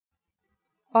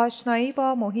آشنایی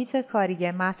با محیط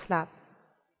کاری مطلب.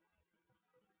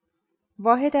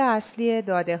 واحد اصلی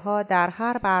داده‌ها در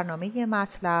هر برنامه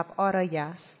مطلب آرایه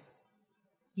است.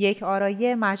 یک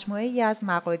آرایه مجموعه‌ای از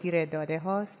مقادیر داده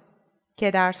هاست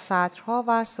که در سطرها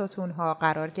و ستونها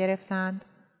قرار گرفتند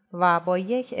و با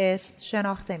یک اسم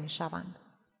شناخته می شوند.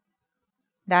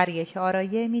 در یک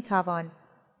آرایه می توان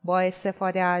با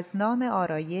استفاده از نام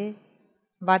آرایه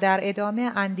و در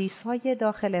ادامه اندیس‌های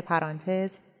داخل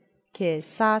پرانتز که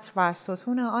سطر و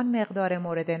ستون آن مقدار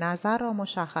مورد نظر را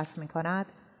مشخص می کند،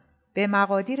 به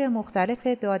مقادیر مختلف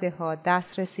داده ها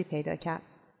دسترسی پیدا کرد.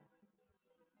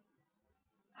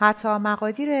 حتی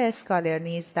مقادیر اسکالر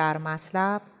نیز در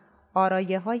مطلب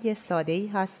آرایه های ساده‌ای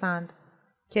هستند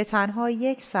که تنها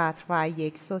یک سطر و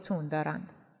یک ستون دارند.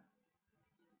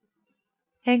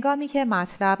 هنگامی که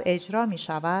مطلب اجرا می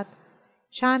شود،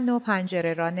 چند نوع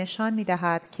پنجره را نشان می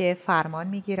دهد که فرمان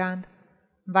می گیرند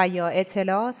و یا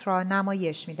اطلاعات را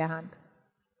نمایش می دهند.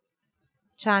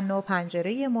 چند نوع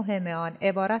پنجره مهم آن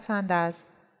عبارتند از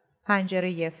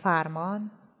پنجره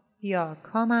فرمان یا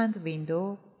کامند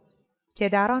ویندو که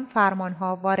در آن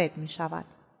فرمانها وارد می شود.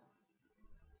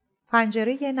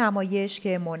 پنجره نمایش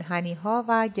که منحنی‌ها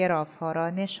و گراف‌ها را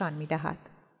نشان می دهد.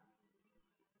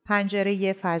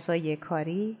 پنجره فضای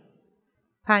کاری،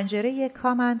 پنجره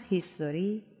کامند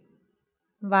هیستوری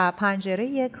و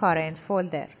پنجره کارنت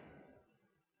فولدر.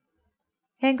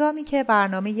 هنگامی که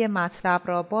برنامه مطلب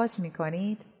را باز می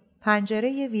کنید،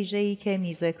 پنجره ویژه‌ای که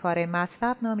میز کار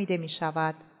مطلب نامیده می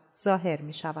شود، ظاهر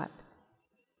می شود.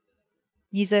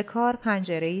 میز کار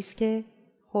پنجره‌ای است که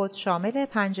خود شامل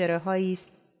پنجره‌هایی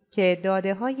است که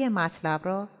داده‌های مطلب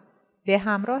را به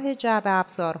همراه جعبه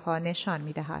ابزارها نشان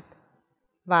می دهد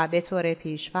و به طور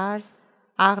پیش‌فرض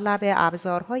اغلب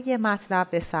ابزارهای مطلب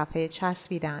به صفحه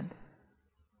چسبیدند،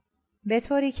 به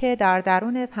طوری که در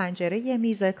درون پنجره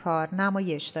میز کار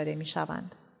نمایش داده می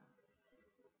شوند.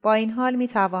 با این حال می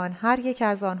توان هر یک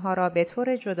از آنها را به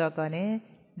طور جداگانه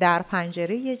در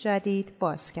پنجره جدید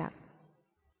باز کرد.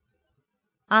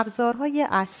 ابزارهای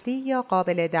اصلی یا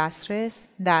قابل دسترس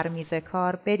در میز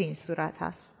کار بدین صورت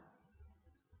است: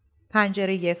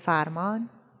 پنجره فرمان،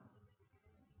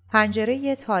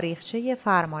 پنجره تاریخچه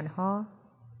فرمانها،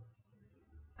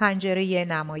 پنجره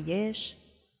نمایش،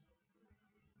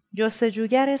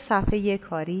 جستجوگر صفحه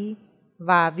کاری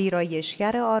و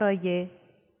ویرایشگر آرایه،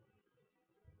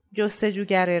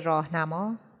 جستجوگر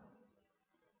راهنما،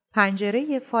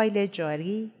 پنجره فایل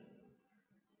جاری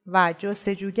و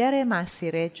جستجوگر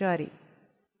مسیر جاری.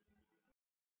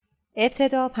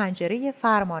 ابتدا پنجره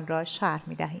فرمان را شرح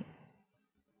می دهیم.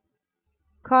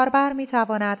 کاربر می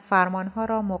تواند فرمانها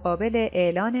را مقابل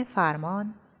اعلان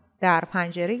فرمان در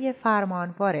پنجره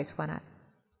فرمان وارد کند.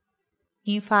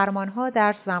 این فرمانها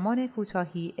در زمان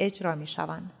کوتاهی اجرا می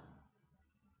شوند.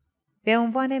 به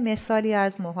عنوان مثالی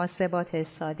از محاسبات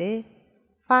ساده،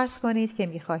 فرض کنید که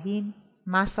می خواهید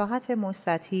مساحت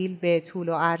مستطیل به طول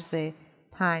و عرض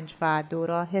 5 و 2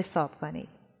 را حساب کنید.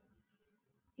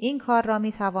 این کار را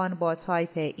می توان با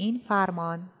تایپ این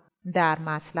فرمان در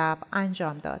مطلب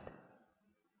انجام داد.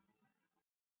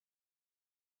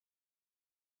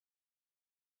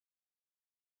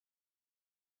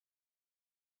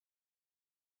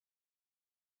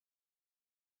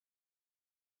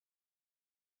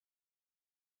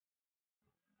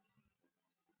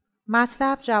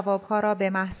 مطلب جوابها را به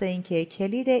محض اینکه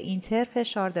کلید اینتر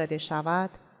فشار داده شود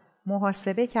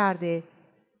محاسبه کرده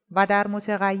و در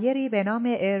متغیری به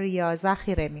نام اریا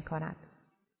ذخیره می کند.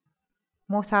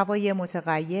 محتوای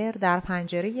متغیر در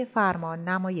پنجره فرمان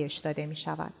نمایش داده می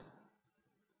شود.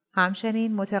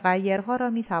 همچنین متغیرها را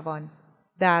می توان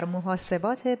در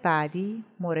محاسبات بعدی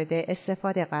مورد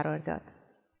استفاده قرار داد.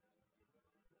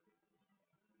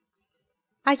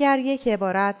 اگر یک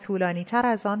عبارت طولانی تر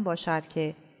از آن باشد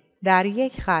که در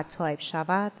یک خط تایپ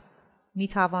شود، می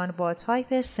توان با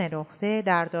تایپ 3 نقطه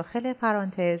در داخل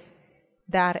پرانتز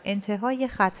در انتهای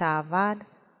خط اول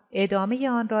ادامه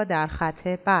آن را در خط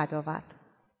بعد آورد.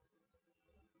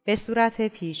 به صورت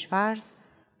پیش‌فرض،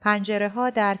 پنجره‌ها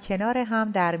در کنار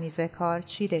هم در میز کار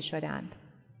چیده شدند.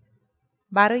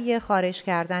 برای خارج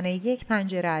کردن یک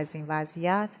پنجره از این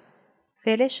وضعیت،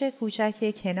 فلش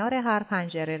کوچک کنار هر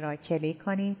پنجره را کلیک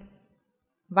کنید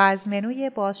و از منوی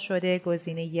باز شده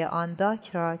گزینه آنداک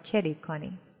را کلیک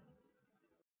کنید.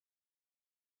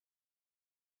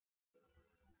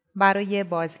 برای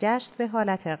بازگشت به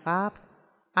حالت قبل،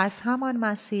 از همان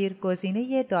مسیر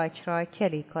گزینه داک را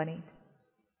کلیک کنید.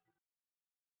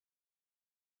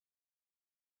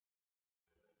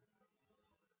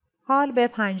 حال به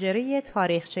پنجره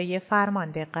تاریخچه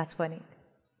فرمان دقت کنید.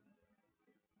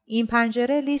 این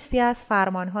پنجره لیستی از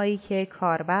فرمان‌هایی که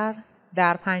کاربر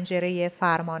در پنجره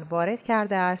فرمان وارد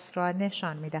کرده است را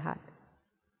نشان می دهد.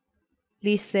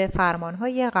 لیست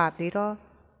فرمانهای قبلی را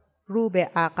رو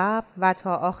به عقب و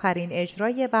تا آخرین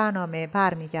اجرای برنامه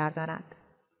برمیگرداند.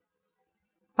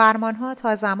 فرمانها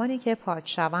تا زمانی که پاک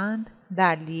شوند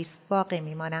در لیست باقی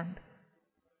می مانند.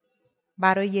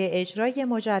 برای اجرای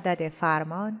مجدد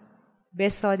فرمان به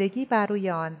سادگی بر روی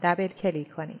آن دبل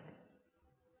کلیک کنید.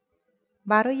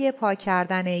 برای پاک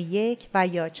کردن یک و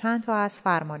یا چند تا از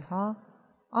فرمانها،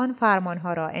 آن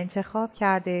فرمانها را انتخاب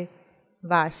کرده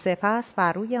و سپس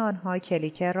بر روی آنها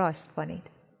کلیک راست کنید.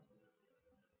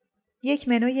 یک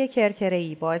منوی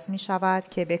کرکره‌ای باز می شود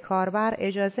که به کاربر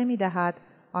اجازه می دهد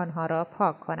آنها را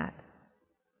پاک کند.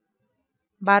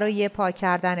 برای پاک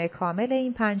کردن کامل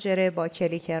این پنجره با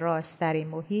کلیک راست در این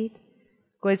محیط،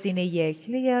 گزینه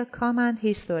Clear Command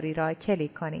History را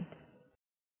کلیک کنید.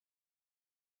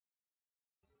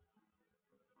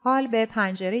 حال به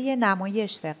پنجره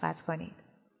نمایش دقت کنید.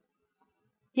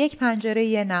 یک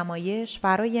پنجره نمایش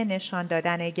برای نشان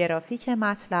دادن گرافیک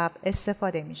مطلب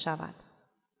استفاده می شود.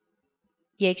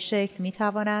 یک شکل می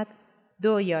تواند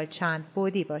 2 یا چند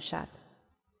بعدی باشد.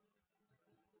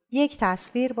 یک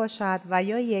تصویر باشد و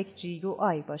یا یک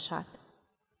GUI باشد.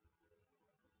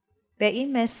 به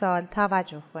این مثال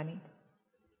توجه کنید.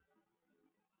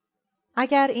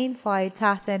 اگر این فایل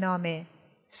تحت نام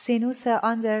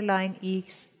sinus_x.m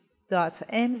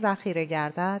ذخیره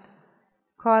گردد،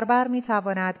 کاربر می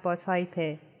تواند با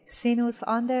تایپ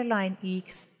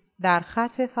sinus_x در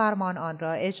خط فرمان آن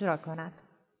را اجرا کند.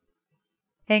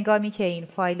 هنگامی که این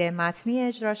فایل متنی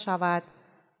اجرا شود،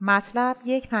 مطلب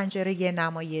یک پنجره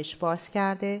نمایش باز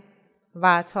کرده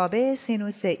و تابع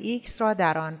سینوس X را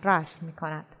در آن رسم می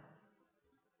کند.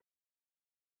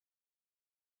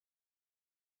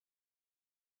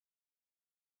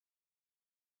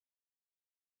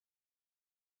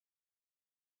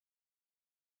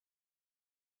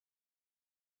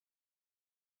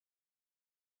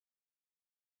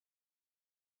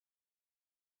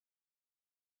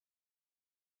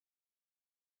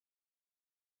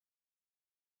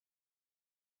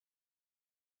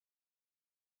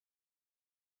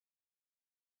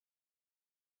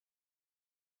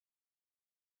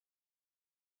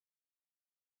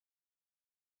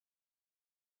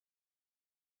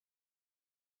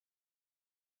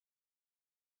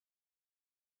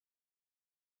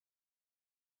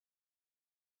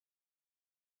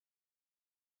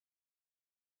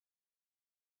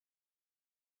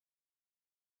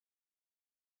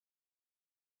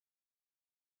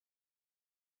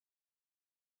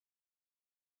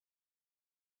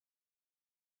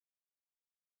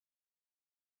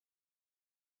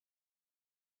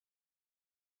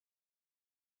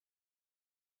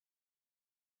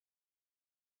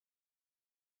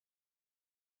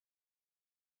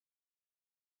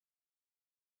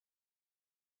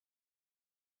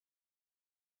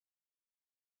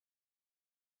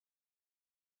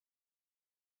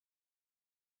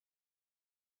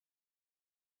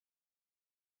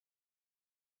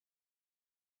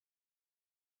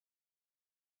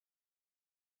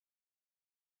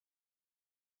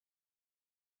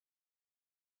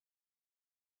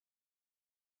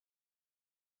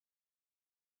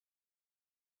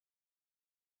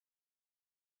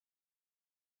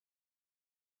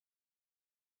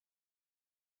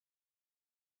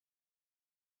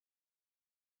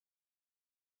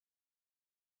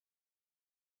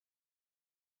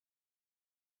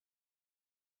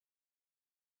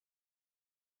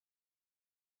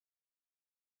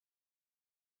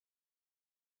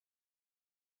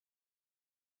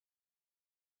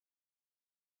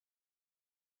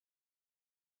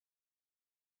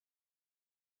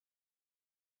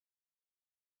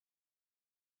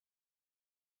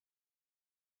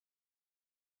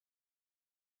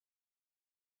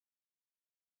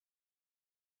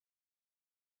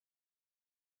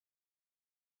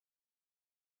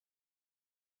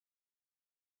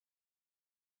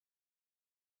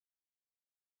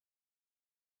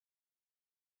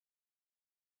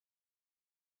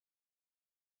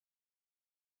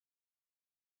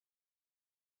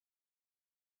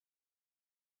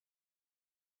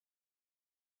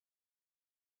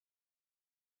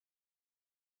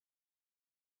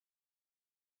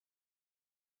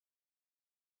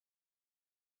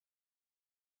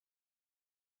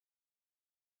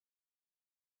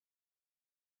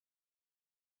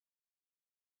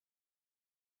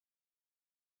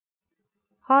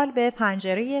 حال به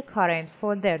پنجره کارنت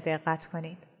فولدر دقت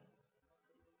کنید.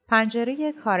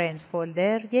 پنجره کارنت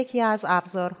فولدر یکی از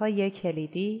ابزارهای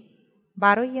کلیدی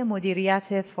برای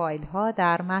مدیریت فایل‌ها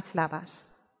در مطلب است.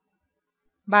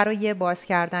 برای باز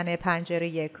کردن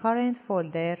پنجره کارنت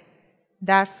فولدر،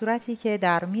 در صورتی که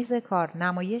در میز کار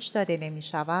نمایش داده نمی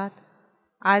شود،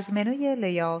 از منوی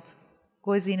لیاوت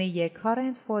گزینه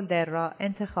کارنت فولدر را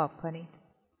انتخاب کنید.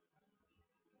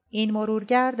 این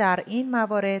مرورگر در این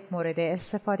موارد مورد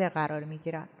استفاده قرار می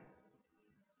گیرد.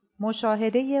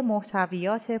 مشاهده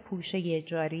محتویات پوشه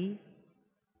جاری،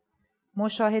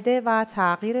 مشاهده و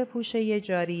تغییر پوشه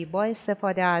جاری با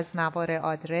استفاده از نوار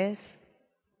آدرس،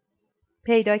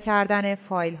 پیدا کردن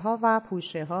فایل ها و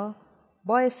پوشه ها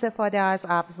با استفاده از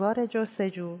افزار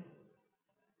جستجو،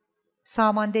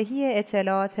 ساماندهی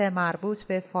اطلاعات مربوط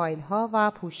به فایل ها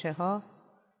و پوشه ها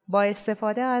با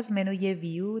استفاده از منوی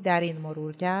ویو در این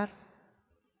مرورگر،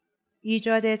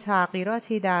 ایجاد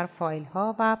تغییراتی در فایل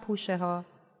ها و پوشه ها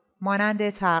مانند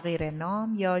تغییر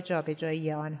نام یا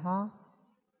جابجایی آنها،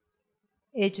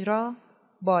 اجرا،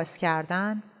 باز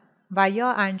کردن و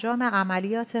یا انجام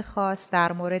عملیات خاص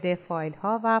در مورد فایل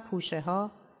ها و پوشه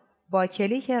ها با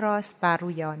کلیک راست بر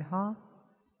روی آنها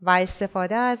و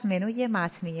استفاده از منوی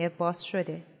متنی باز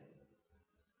شده.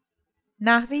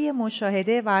 نحوه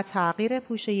مشاهده و تغییر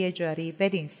پوشه جاری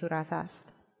بدین صورت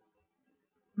است.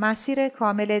 مسیر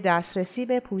کامل دسترسی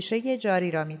به پوشه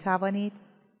جاری را می توانید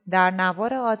در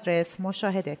نوار آدرس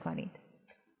مشاهده کنید.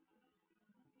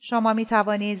 شما می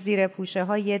توانید زیر پوشه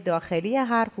های داخلی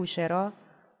هر پوشه را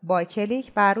با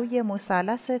کلیک بر روی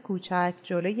مثلث کوچک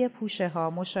جلوی پوشه ها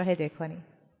مشاهده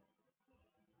کنید.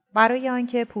 برای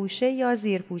آنکه پوشه یا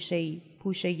زیر پوشه‌ای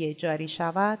پوشه جاری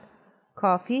شود،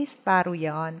 کافی است بر روی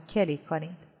آن کلیک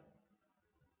کنید.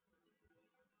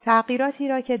 تغییراتی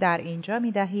را که در اینجا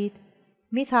می دهید،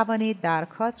 می توانید در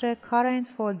کادر کارنت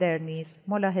فولدر نیز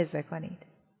ملاحظه کنید.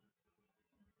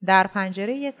 در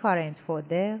پنجره کارنت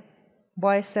فولدر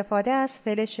با استفاده از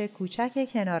فلش کوچک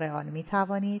کنار آن می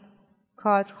توانید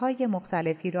کارهای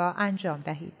مختلفی را انجام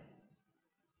دهید.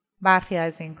 برخی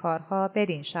از این کارها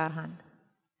بدین شرحند: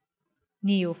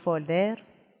 نیو فولدر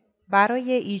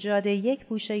برای ایجاد یک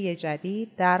پوشه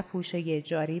جدید در پوشه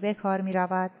جاری به کار می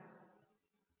رود.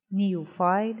 نیو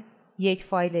فایل یک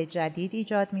فایل جدید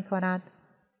ایجاد می کند.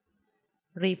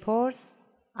 ریپورتس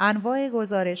انواع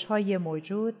گزارش های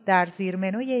موجود در زیر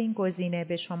منوی این گزینه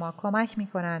به شما کمک می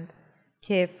کنند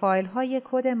که فایل های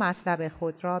کد مطلب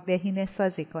خود را بهینه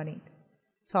سازی کنید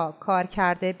تا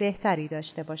کارکرد بهتری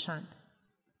داشته باشند،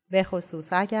 به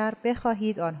خصوص اگر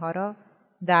بخواهید آنها را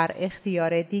در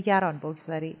اختیار دیگران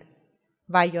بگذارید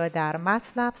و یا در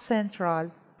مطلب سنترال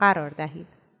قرار دهید.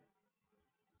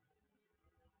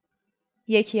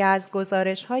 یکی از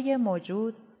گزارش‌های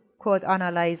موجود کد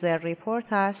آنالایزر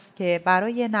ریپورت است که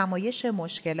برای نمایش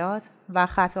مشکلات و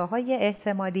خطاهای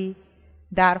احتمالی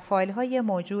در فایل‌های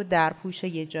موجود در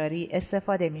پوشه جاری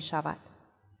استفاده می‌شود.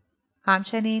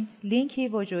 همچنین لینکی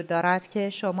وجود دارد که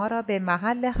شما را به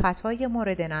محل خطای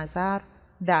مورد نظر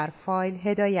در فایل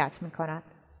هدایت می‌کند.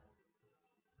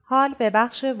 حال به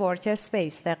بخش ورک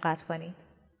اسپیس دقت کنید.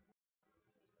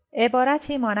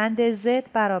 عبارتی مانند z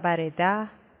برابر 10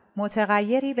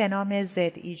 متغیری به نام z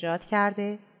ایجاد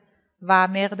کرده و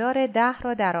مقدار 10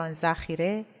 را در آن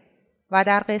ذخیره و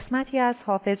در قسمتی از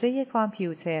حافظه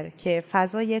کامپیوتر که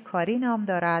فضای کاری نام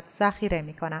دارد ذخیره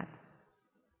می کند.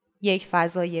 یک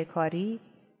فضای کاری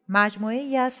مجموعه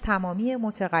ای از تمامی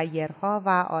متغیرها و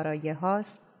آرایه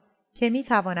هاست که می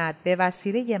تواند به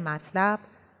وسیله مطلب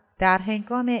در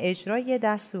هنگام اجرای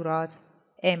دستورات،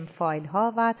 فایل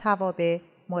ها و توابع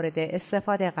مورد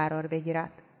استفاده قرار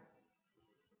بگیرد.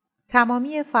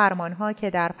 تمامی فرمان ها که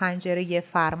در پنجره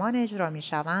فرمان اجرا می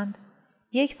شوند،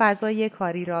 یک فضای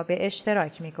کاری را به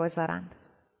اشتراک می گذارند.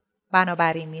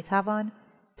 بنابراین می توان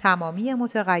تمامی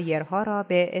متغیرها را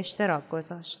به اشتراک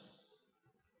گذاشت.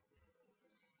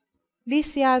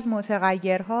 لیستی از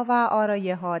متغیرها و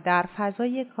آرایه ها در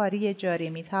فضای کاری جاری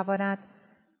می تواند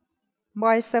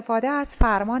با استفاده از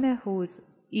فرمان هوز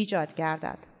ایجاد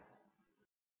گردد.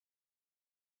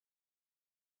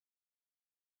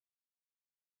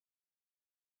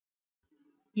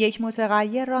 یک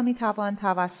متغیر را می توان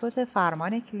توسط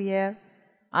فرمان کلیر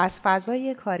از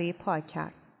فضای کاری پاک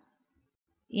کرد.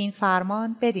 این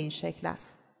فرمان بدین شکل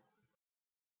است: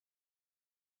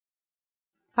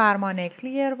 فرمان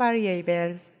کلیر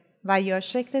واریبلز و یا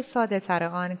شکل ساده تر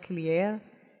آن کلیر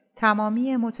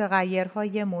تمامی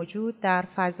متغیرهای موجود در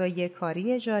فضای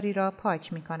کاری جاری را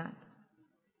پاک می کند.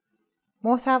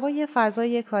 محتوای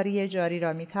فضای کاری جاری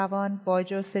را می توان با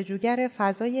جستجوگر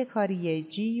فضای کاری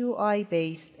GUI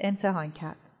Based امتحان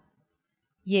کرد.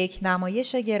 یک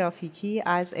نمایش گرافیکی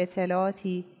از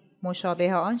اطلاعاتی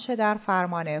مشابه آنچه در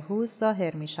فرمان هوز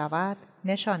ظاهر می شود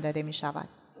نشان داده می شود.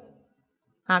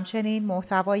 همچنین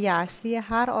محتوای اصلی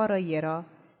هر آرایه را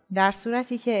در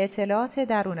صورتی که اطلاعات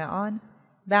درون آن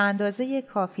به اندازه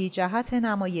کافی جهت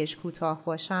نمایش کوتاه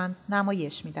باشند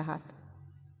نمایش می دهد.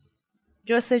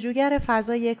 جستجوگر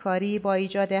فضای کاری با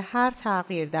ایجاد هر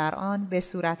تغییر در آن به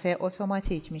صورت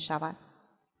اتوماتیک می شود.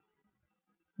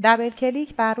 دبل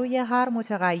کلیک بر روی هر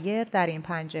متغیر در این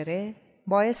پنجره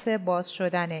باعث باز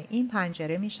شدن این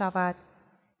پنجره می شود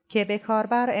که به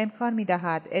کاربر امکان می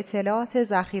دهد اطلاعات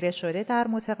ذخیره شده در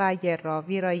متغیر را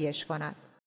ویرایش کند.